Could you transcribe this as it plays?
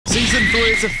Season 3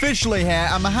 is officially here,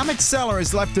 and Mohamed Salah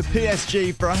has left to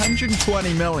PSG for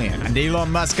 120 million. And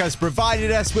Elon Musk has provided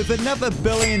us with another $1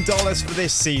 billion for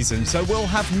this season, so we'll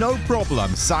have no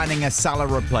problem signing a Salah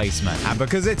replacement. And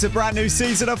because it's a brand new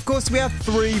season, of course, we have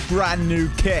 3 brand new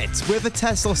kits with a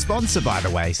Tesla sponsor, by the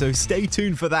way, so stay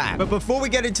tuned for that. But before we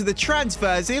get into the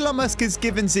transfers, Elon Musk has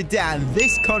given Zidane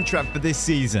this contract for this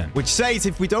season, which says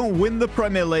if we don't win the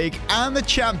Premier League and the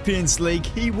Champions League,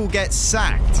 he will get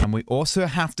sacked. And we also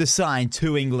have to sign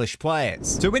 2 English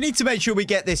players. So we need to make sure we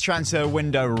get this transfer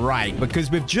window right,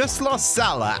 because we've just lost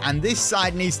Salah and this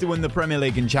side needs to win the Premier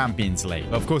League and Champions League.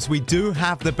 Of course, we do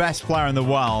have the best player in the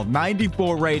world,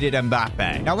 94 rated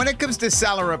Mbappe. Now, when it comes to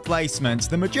Salah replacements,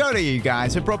 the majority of you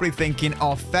guys are probably thinking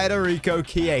of Federico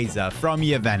Chiesa from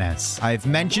Juventus. I've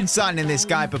mentioned signing this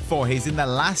guy before. He's in the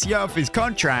last year of his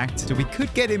contract, so we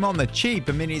could get him on the cheap.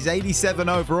 I mean, he's 87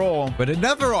 overall. But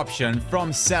another option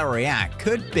from Serie A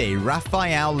could be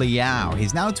Rafael Leao.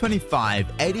 He's now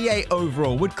 25, 88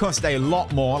 overall, would cost a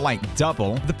lot more, like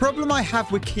double. The problem I have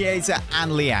with Chiesa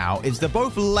and Leao is they're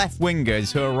both left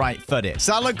wingers who are right-footed.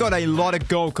 Salah got a lot of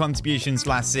goal contributions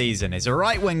last season. He's a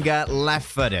right winger,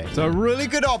 left-footed. So a really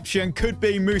good option could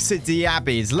be Moussa Diaby.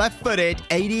 He's left-footed,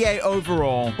 88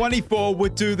 overall, 24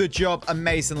 would do the job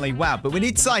amazingly well. But we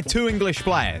need to sign 2 English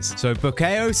players. So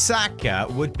Bukayo Saka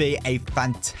would be a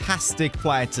fantastic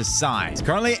player to sign. He's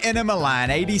currently in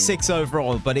Milan, 86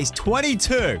 overall, but he's 22.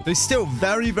 So he's still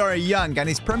very, very young, and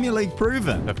he's Premier League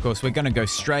proven. Of course, we're going to go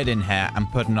straight in here and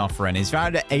put an offer in. He's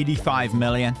valued at 85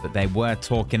 million, but they were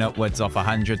talking upwards of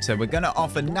 100. So we're going to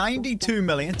offer 92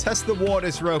 million. Test the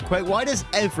waters real quick. Why does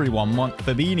everyone want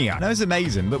Fabinho? I know it's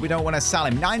amazing, but we don't want to sell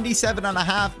him.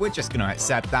 97.5. We're just going to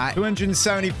accept that.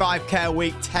 275k a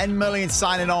week, 10 million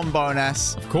signing on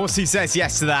bonus. Of course, he says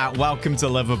yes to that. Welcome to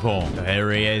Liverpool. So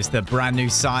here he is, the brand new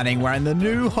signing, wearing the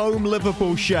new home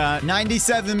Liverpool shirt.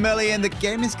 97 million. The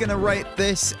game is going to rate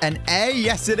this an A.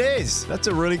 Yes, it is. That's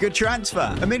a really good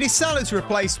transfer. I mean, he's Salah's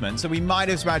replacement, so we might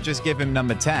as well just give him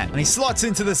number 10. And he slots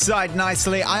into the side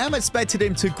nicely. I am expecting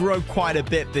him to grow quite a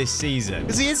bit this season,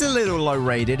 because he is a little low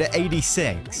rated at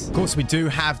 86. Of course, we do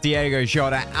have Diego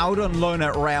Jota out on loan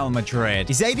at Real Madrid.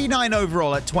 He's 89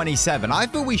 overall at 27. I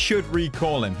thought we should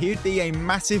recall him. He'd be a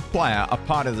massive player, a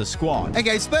part of the squad.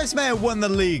 Okay, Spurs may have won the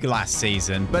league last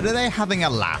season, but are they having a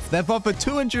laugh? They've offered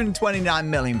 229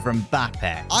 million from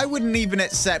Mbappe. I wouldn't even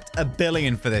accept $1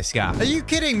 billion for this guy. Are you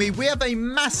kidding me? We have a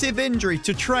massive injury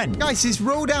to Trent. Guys, he's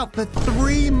ruled out for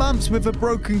 3 months with a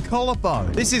broken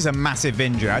collarbone. This is a massive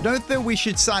injury. I don't think we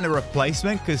should sign a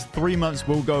replacement, because 3 months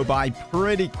will go by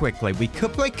pretty quickly. We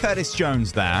could play Curtis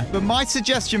Jones there, but my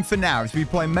suggestion for now is we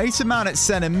play Mason Mount at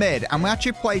center mid, and we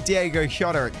actually play Diego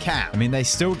Jota at cap. I mean, they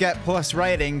still get plus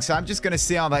ratings, so I'm just going to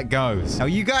see how that goes. Now,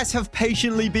 you guys have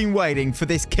patiently been waiting for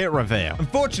this kit reveal.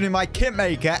 Unfortunately, my kit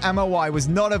maker, MOI, was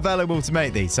not available to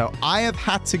make these, so I have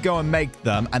had to go and make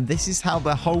them, and this is how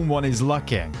the home one is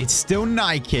looking. It's still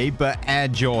Nike, but Air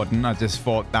Jordan. I just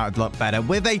thought that would look better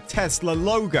with a Tesla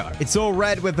logo. It's all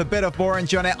red with a bit of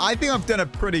orange on it. I think I've done a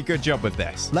pretty good job with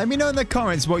this. Let me know in the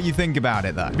comments what you think about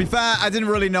it, though. To be fair, I didn't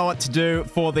really know what to do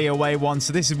for the away one,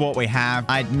 so this is what we have.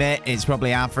 I admit it's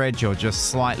probably average or just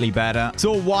slightly better. It's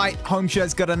all white. Home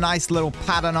shirt's got a nice little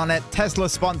pattern on it. Tesla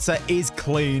sponsor is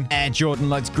clean. Air Jordan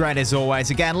looks great as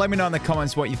always. Again, let me know in the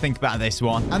comments what you think about this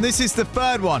one. And this is the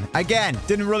third one. Again,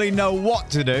 didn't really know what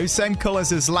to do. Same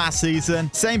colors as last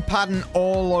season. Same pattern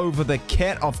all over the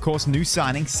kit. Of course, new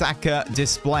signing, Saka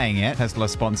displaying it. Tesla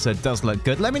sponsor does look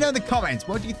good. Let me know in the comments,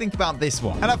 what do you think about this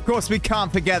one? And of course, we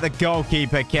can't forget the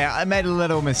goalkeeper kit. I made a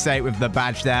little mistake with the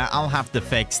badge there. I'll have to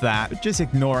fix that, but just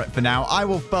ignore it for now. I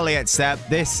will fully accept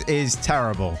this is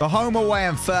terrible. The home, away,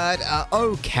 and third are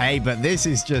okay, but this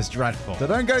is just dreadful. So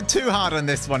don't go too hard on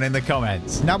this one in the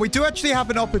comments. Now, we do actually have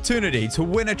an opportunity to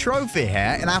win a trophy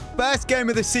here in our first game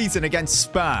of the season against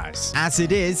Spurs. As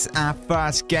it is our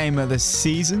first game of the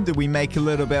season, do we make a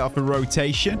little bit of a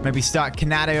rotation? Maybe start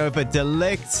Canade over De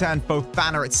Ligt and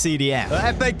Fofana at CDM.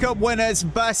 The FA Cup winners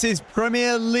versus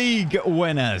Premier League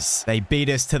winners. They beat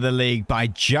us to the league by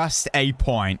just a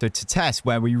point. So to test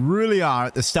where we really are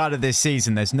at the start of this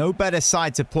season, there's no better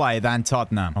side to play than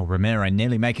Tottenham. Oh, Ramiro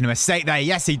nearly making a mistake there.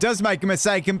 Yes, he does make a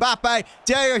mistake. Mbappe,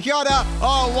 Diego Jota.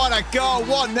 Oh, what a goal.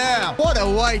 What now? What a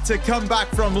way to come back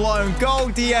from loan. Goal,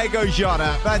 Diego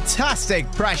Jota.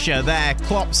 Fantastic pressure there.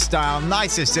 Klopp style.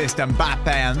 Nice assist, Mbappe,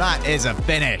 and that is a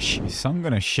finish. Is Son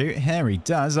going to shoot here? He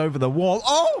does over the wall.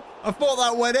 Oh! I thought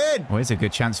that went in. Oh, here's a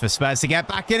good chance for Spurs to get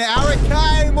back in it. Harry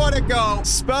Kane, what a goal.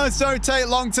 Spurs don't take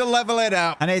long to level it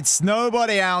up. And it's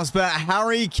nobody else but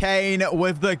Harry Kane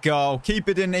with the goal.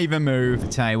 Keeper didn't even move. I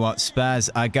tell you what, Spurs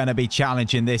are going to be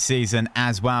challenging this season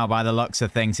as well by the looks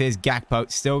of things. Here's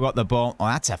Gakpo, still got the ball. Oh,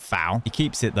 that's a foul. He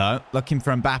keeps it though. Looking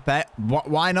for Mbappe.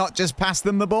 Why not just pass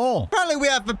them the ball? Apparently we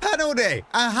have a penalty.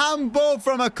 A handball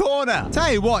from a corner.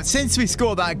 Tell you what, since we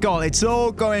scored that goal, it's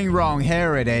all going wrong.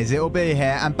 Here it is. It'll be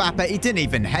here. Mbappe, he didn't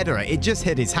even header it. It just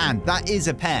hit his hand. That is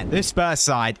a pen. This Spurs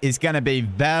side is going to be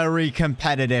very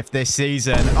competitive this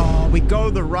season. Oh, we go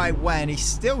the right way and he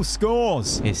still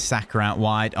scores. Here's Saka out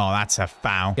wide. Oh, that's a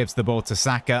foul. Gives the ball to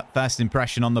Saka. First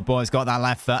impression on the ball. He's got that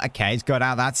left foot. Okay, he's got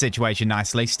out of that situation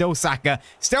nicely. Still Saka.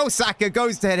 Still Saka.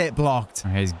 Goes to hit it. Blocked.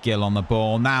 Here's Gill on the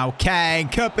ball. Now Kane.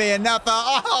 Could be another.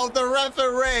 Oh, the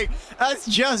referee has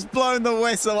just blown the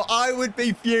whistle. I would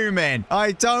be fuming.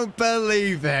 I don't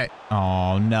believe it.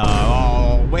 Oh, no.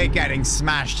 Oh, we're getting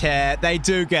smashed here. They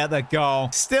do get the goal.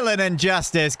 Still an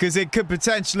injustice because it could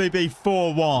potentially be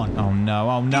 4-1. Oh, no.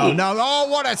 Oh, no, no. Oh,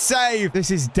 what a save.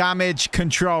 This is damage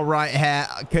control right here.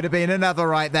 Could have been another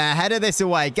right there. Header this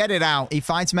away. Get it out. He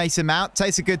finds Mason Mount.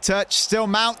 Takes a good touch. Still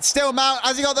Mount. Still Mount.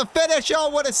 Has he got the finish? Oh,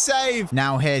 what a save.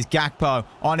 Now here's Gakpo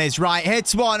on his right.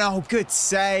 Hits one. Oh, good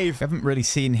save. Haven't really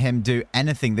seen him do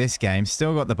anything this game.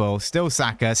 Still got the ball. Still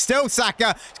Saka. Still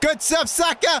Saka. Good stuff,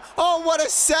 Saka. Oh, what a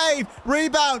save.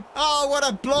 Rebound. Oh, what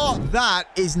a block. That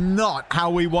is not how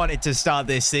we wanted to start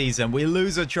this season. We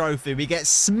lose a trophy. We get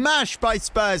smashed by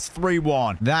Spurs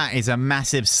 3-1. That is a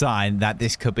massive sign that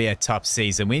this could be a tough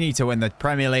season. We need to win the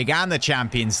Premier League and the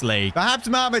Champions League. Perhaps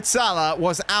Mohamed Salah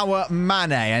was our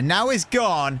Mane, and now he's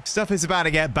gone. Stuff is about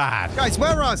to get bad. Guys,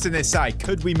 where else in this side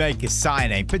could we make a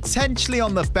signing? Potentially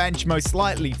on the bench, most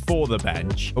likely for the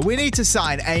bench. But we need to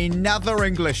sign another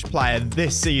English player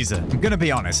this season. I'm going to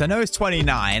be honest. I know he's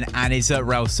 29 and is at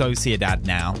Real Sociedad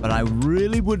now, but I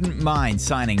really wouldn't mind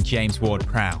signing James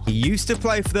Ward-Prowse. He used to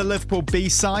play for the Liverpool B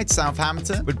side,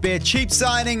 Southampton. Would be a cheap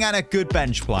signing and a good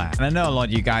bench player. And I know a lot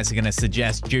of you guys are going to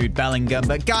suggest Jude Bellingham,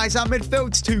 but guys, our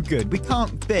midfield's too good. We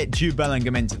can't fit Jude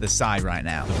Bellingham into the side right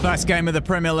now. The first game of the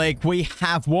Premier League, we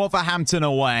have Wolverhampton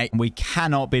away. We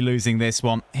cannot be losing this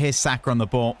one. Here's Saka on the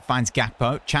ball. Finds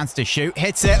Gakpo. Chance to shoot.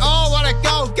 Hits it. Oh, what a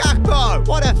goal, Gakpo!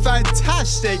 What a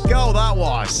fantastic goal that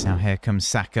was. Now here comes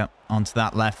Saka onto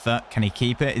that left foot. Can he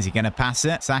keep it? Is he going to pass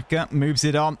it? Saka moves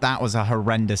it on. That was a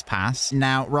horrendous pass.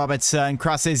 Now Robertson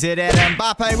crosses it in.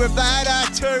 Mbappe with the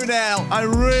header. 2-0. I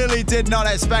really did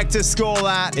not expect to score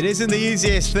that. It isn't the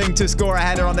easiest thing to score a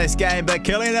header on this game, but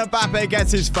Kylian Mbappe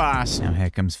gets his first. Now here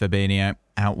comes Fabinho.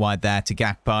 Out wide there to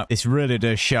Gakpo. This really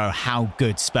does show how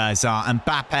good Spurs are.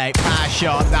 Mbappe, pass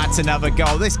shot. That's another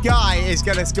goal. This guy is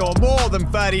going to score more than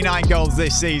 39 goals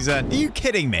this season. Are you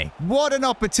kidding me? What an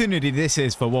opportunity this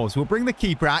is for Wolves. We'll bring the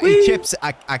keeper out. He chips.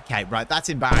 Okay, right. That's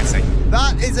embarrassing.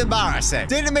 That is embarrassing.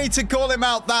 Didn't mean to call him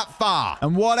out that far.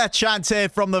 And what a chance here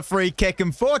from the free kick.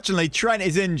 Unfortunately, Trent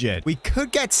is injured. We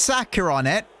could get Saka on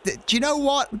it. Do you know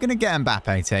what? We're going to get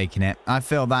Mbappe taking it. I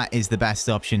feel that is the best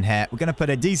option here. We're going to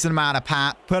put a decent amount of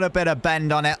pat, put a bit of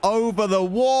bend on it, over the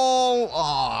wall.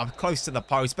 Oh, close to the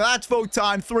post, but that's full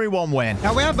time, 3-1 win.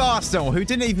 Now, we have Arsenal, who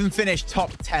didn't even finish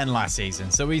top 10 last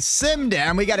season, so we simmed it,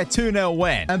 and we get a 2-0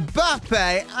 win.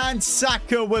 Mbappe and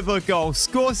Saka with a goal,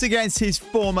 scores against his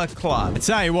former club. I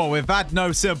tell you what, we've had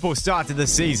no simple start to the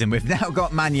season. We've now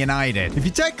got Man United. If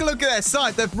you take a look at their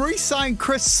side, they've re-signed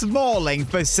Chris Smalling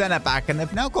for centre-back, and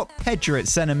they've now got Pedro at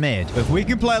centre mid. If we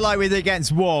can play like we did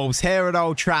against Wolves here at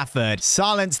Old Trafford,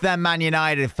 silence them Man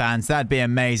United fans, that'd be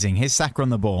amazing. Here's Saka on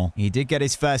the ball. He did get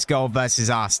his first goal versus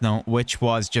Arsenal, which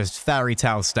was just fairy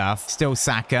tale stuff. Still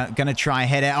Saka, gonna try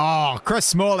hit it. Oh, Chris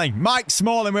Smalling, Mike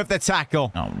Smalling with the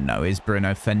tackle. Oh no, is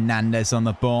Bruno Fernandes on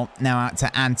the ball. Now out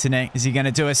to Anthony. Is he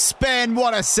gonna do a spin?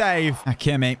 What a save.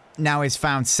 Hakimi. Now he's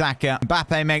found Saka.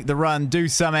 Mbappe make the run, do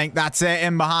something. That's it,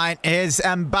 in behind. Here's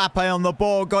Mbappe on the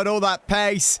ball. Got all that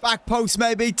pace. Back post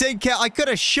maybe. Didn't get. I could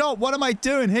have shot. What am I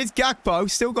doing? Here's Gakpo.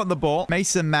 Still got the ball.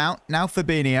 Mason Mount. Now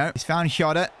Fabinho. He's found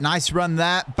Jota. Nice run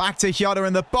there. Back to Jota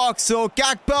in the box. Or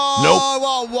Gakpo. Nope.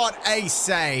 Oh, what a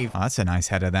save. Oh, that's a nice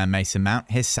header there, Mason Mount.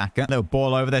 Here's Saka. Little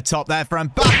ball over the top there for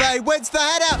Mbappe. Wins the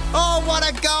header. Oh, what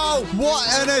a goal. What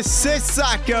an assist,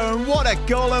 Saka. And what a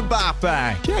goal,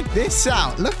 Mbappe. Check this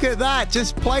out. Look at that.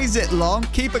 Just plays it long.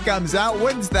 Keeper comes out,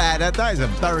 wins the header. That is a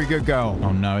very good goal.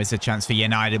 Oh no, it's a chance for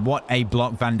United. What a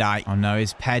block, Van Dijk. Oh no,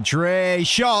 it's Pedri.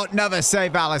 Shot. Another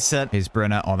save, Alisson. Here's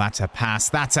Bruno. Oh, that's a pass.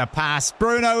 That's a pass.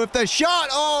 Bruno with the shot.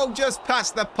 Oh, just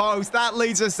past the post. That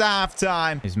leads us to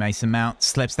half-time. Here's Mason Mount.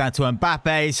 Slips that to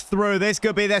Mbappe. He's through. This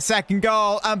could be their second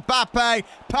goal. Mbappe.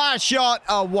 Pass shot.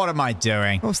 Oh, what am I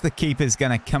doing? Of course, the keeper's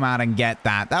going to come out and get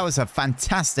that. That was a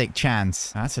fantastic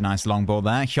chance. That's a nice long ball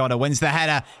there. Shota wins the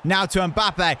header. Now to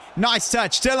Mbappe. Nice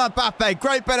touch. Still Mbappe.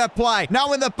 Great bit of play.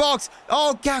 Now in the box.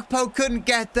 Oh, Gakpo couldn't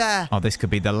get there. Oh, this could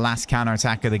be the last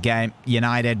counter-attack of the game.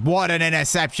 United. What an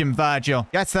interception, Virgil.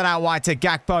 Gets that out wide to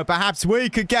Gakpo. Perhaps we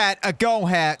could get a goal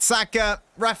here. Saka.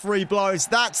 Referee blows.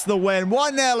 That's the win.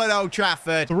 1-0 at Old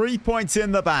Trafford. 3 points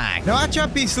in the bag. Now, our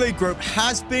Champions League group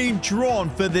has been drawn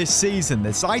for this season.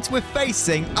 The sides we're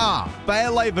facing are Bayer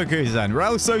Leverkusen,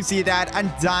 Real Sociedad,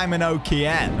 and Dynamo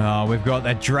Kiev. Oh, we've got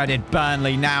the dreaded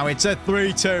Burnley now. It's a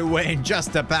 3-2 win,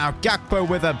 just about. Gakpo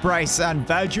with a brace and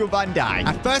Virgil van Dijk.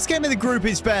 Our first game of the group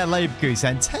is Bayer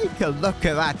Leverkusen. Take a look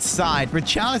at that side.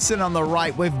 Richarlison on the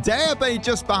right with Diaby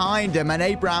just behind him and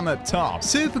Abraham up top.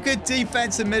 Super good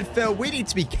defense and midfield. We need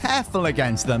to be careful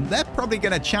against them. They're probably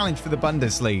going to challenge for the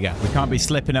Bundesliga. We can't be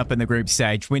slipping up in the group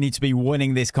stage. We need to be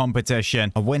winning this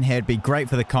competition. A win here would be great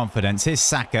for the confidence. Here's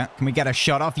Saka. Can we get a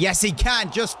shot off? Yes, he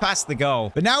can. Just past the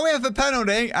goal. But now we have a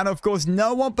penalty. And of course,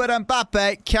 no one but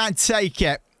Mbappe can take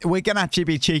it. We're going to actually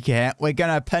be cheeky here. We're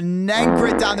going to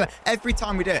Panenka it down the... Every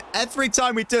time we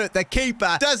do it, the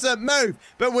keeper doesn't move.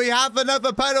 But we have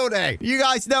another penalty. You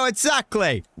guys know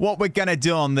exactly what we're going to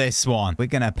do on this one. We're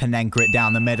going to Panenka it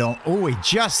down the middle. Oh, he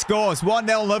just scores.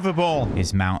 1-0 Liverpool.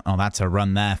 Here's Mount. Oh, that's a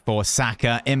run there for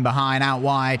Saka. In behind, out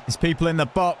wide. There's people in the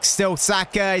box. Still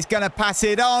Saka. He's going to pass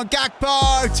it on.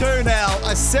 Gakpo.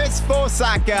 2-0. Assist for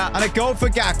Saka. And a goal for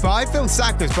Gakpo. I feel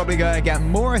Saka's probably going to get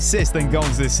more assists than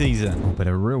goals this season. Oh, but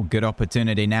a real good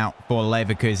opportunity now for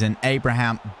Leverkusen.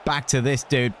 Abraham, back to this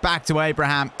dude. Back to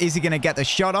Abraham. Is he going to get the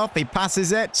shot off? He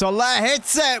passes it. Soler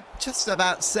hits it. Just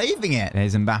about saving it.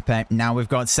 There's Mbappe. Now we've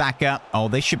got Saka. Oh,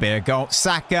 this should be a goal.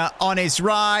 Saka on his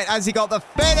right. Has he got the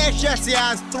finish? Yes, he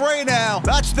has. 3-0.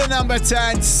 That's the number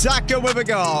 10. Saka with a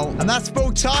goal. And that's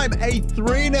full time. A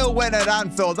 3-0 win at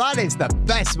Anfield. That is the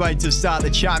best way to start the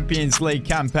Champions League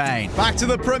campaign. Back to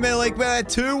the Premier League with a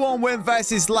 2-1 win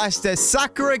versus Leicester.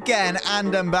 Saka again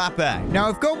and Mbappe. Now,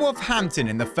 we've got Wolverhampton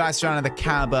in the first round of the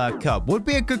Carabao Cup. Would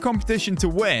be a good competition to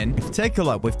win. If you take a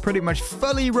look, we've pretty much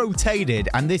fully rotated,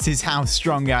 and this is how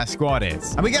strong our squad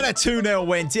is. And we get a 2-0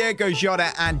 win. Diego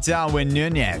Jota and Darwin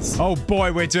Nunez. Oh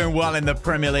boy, we're doing well in the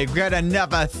Premier League. We get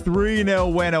another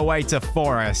 3-0 win away to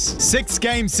Forest. 6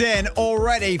 games in,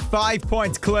 already 5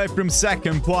 points clear from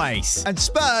second place. And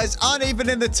Spurs aren't even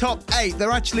in the top 8.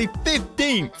 They're actually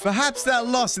 15th. Perhaps that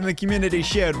loss in the Community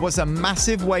Shield was a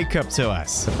massive wake-up to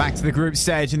us. So back to the group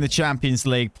stage in the Champions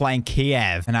League, playing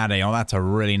Kiev. And Adi, oh, that's a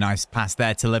really nice pass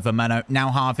there to Livermano. Now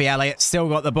Harvey Elliott still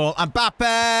got the ball.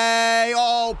 Mbappe!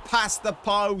 Oh, past the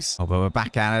post. Oh, but we're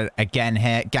back at it again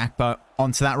here. Gakpo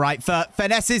onto that right foot.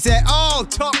 Finesses it. Oh,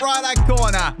 top right-hand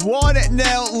corner.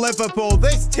 1-0 Liverpool.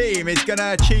 This team is going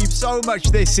to achieve so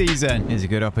much this season. Here's a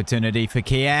good opportunity for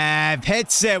Kiev.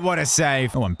 Hits it. What a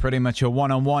save. Oh, and pretty much a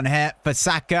one-on-one hit for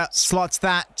Saka. Slots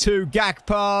that to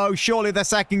Gakpo. Surely the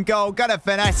second goal. Gonna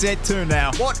finesse it.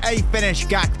 2-0. What a finish,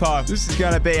 Gakpo. This is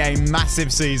going to be a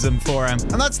massive season for him.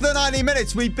 And that's the 90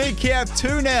 minutes. We beat Kiev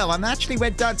 2-0 and actually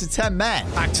went down to 10 men.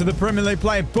 Back to the Premier League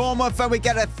playing Bournemouth and we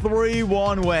get a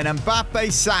 3-1 win.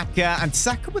 Mbappe, Saka, and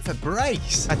Saka with a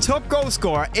brace. A top goal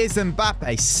scorer is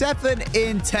Mbappe. 7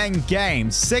 in 10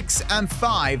 games. 6 and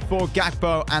 5 for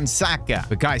Gakpo and Saka.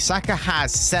 But guys, Saka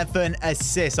has 7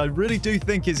 assists. I really do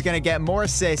think he's going to get more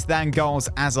assists than goals,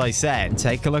 as I said.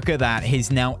 Take a look at that.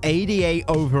 He's now 88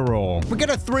 overall. We get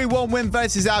a 3-1 win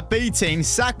versus our B team,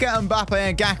 Saka, Mbappe,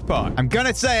 and Gakpo. I'm going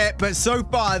to say it, but so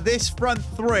far, this front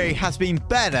three has been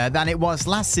better than it was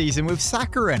last season with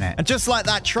Saka in it. And just like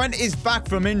that, Trent is back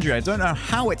from injury. I don't know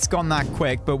how it's gone that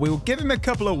quick, but we'll give him a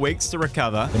couple of weeks to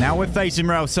recover. But now we're facing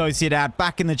Real Sociedad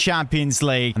back in the Champions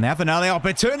League, and they have an early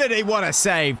opportunity. What a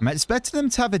save. I'm expecting them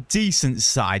to have a decent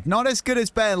side. Not as good as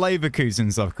Bayer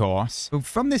Leverkusen's, of course. But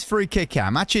from this free kick here,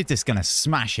 I'm actually just going to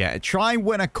smash it. Try and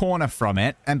win a corner from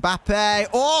it. Mbappe.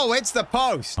 Oh, it's the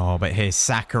post. Oh, but here's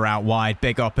Saka out wide.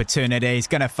 Big opportunity. He's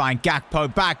going to find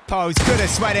Gakpo. Back post. Could have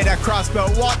sweated across, but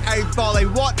what a volley.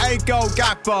 What a goal,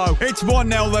 Gakpo. It's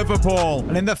 1-0 Liverpool.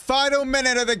 And in the final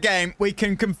minute of the game, we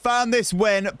can confirm this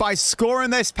win by scoring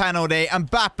this penalty.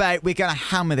 Mbappe, we're going to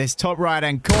hammer this top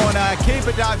right-hand corner.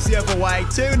 Keeper dives the other way.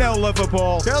 2-0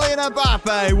 Liverpool. Kylian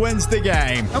Mbappe wins the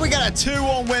game. And we get a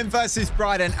 2-1 win versus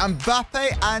Brighton.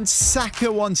 Mbappe and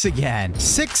Saka once again.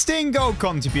 16 goal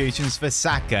contributions for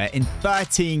Saka in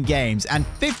 13 games and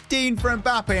 15 for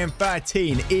Mbappe in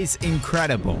 13 is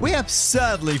incredible. We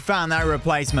absurdly found that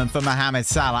replacement for Mohamed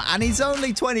Salah, and he's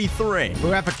only 23. We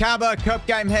have a Carabao Cup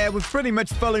game here here. We've pretty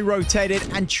much fully rotated,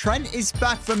 and Trent is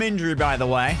back from injury, by the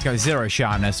way. Let's go zero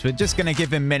sharpness. We're just going to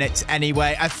give him minutes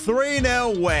anyway. A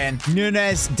 3-0 win.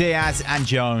 Nunes, Diaz, and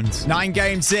Jones. 9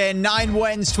 games in, 9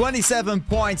 wins, 27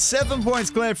 points, 7 points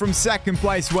clear from second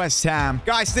place West Ham.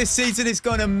 Guys, this season is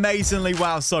going amazingly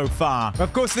well so far.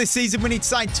 Of course, this season we need to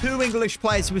sign 2 English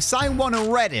players. We've signed 1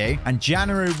 already, and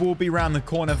January will be around the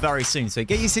corner very soon. So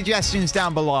get your suggestions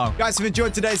down below. Guys, if you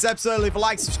enjoyed today's episode, leave a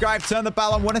like, subscribe, turn the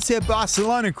bell on. Want to see a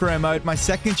Barcelona career mode? My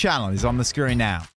second channel is on the screen now.